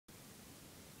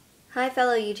Hi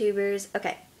fellow YouTubers.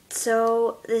 Okay,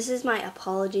 so this is my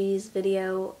apologies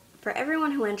video for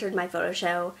everyone who entered my photo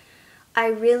show. I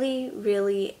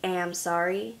really am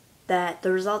sorry that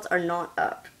the results are not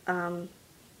up.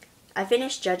 I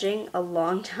finished judging a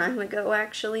long time ago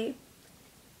actually,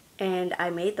 and I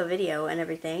made the video and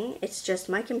everything. It's just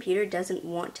my computer doesn't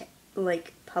want to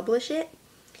publish it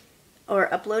or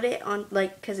upload it on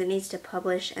because it needs to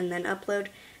publish and then upload.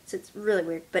 So it's really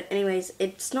weird. But anyways,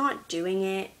 it's not doing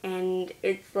it, and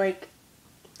it's like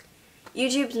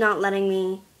YouTube's not letting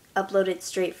me upload it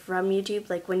straight from YouTube.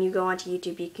 Like when you go onto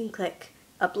YouTube, you can click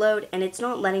upload, and it's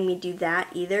not letting me do that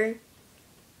either.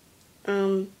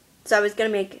 So I was gonna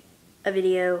make a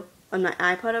video on my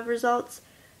iPod of results,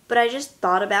 but I just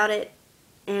thought about it,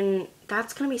 and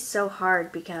that's gonna be so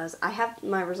hard because I have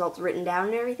my results written down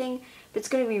and everything, but it's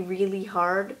gonna be really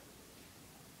hard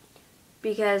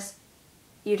because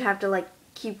you'd have to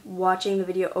keep watching the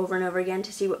video over and over again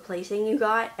to see what placing you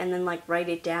got, and then write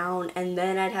it down, and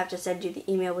then I'd have to send you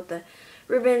the email with the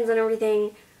ribbons and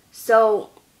everything.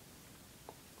 So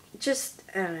just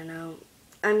I don't know.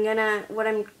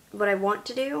 What I want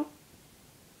to do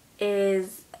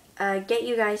is get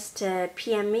you guys to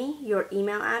PM me your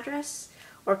email address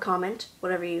or comment,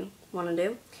 whatever you want to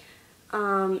do.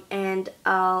 And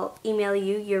I'll email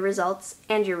you your results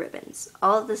and your ribbons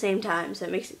all at the same time, so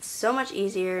it makes it so much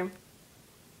easier.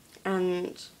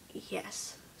 And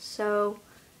yes, so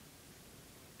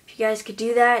if you guys could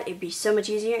do that, it'd be so much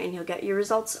easier, and you'll get your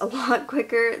results a lot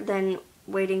quicker than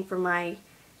waiting for my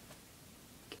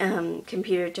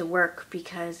computer to work,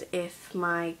 because if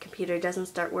my computer doesn't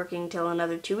start working till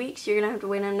another 2 weeks, you're gonna have to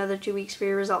wait another 2 weeks for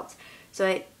your results. So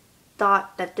I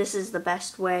thought that this is the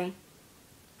best way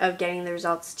of getting the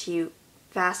results to you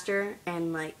faster,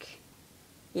 and I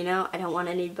don't want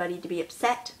anybody to be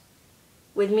upset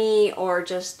with me or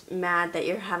just mad that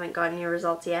you haven't gotten your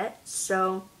results yet.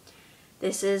 So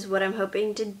this is what I'm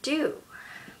hoping to do.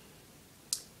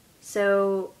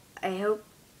 So I hope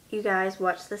you guys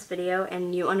watch this video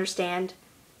and you understand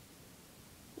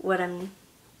what I'm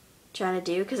trying to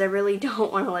do, because I really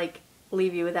don't want to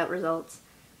leave you without results.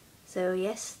 So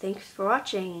yes, thanks for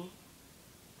watching.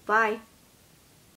 Bye.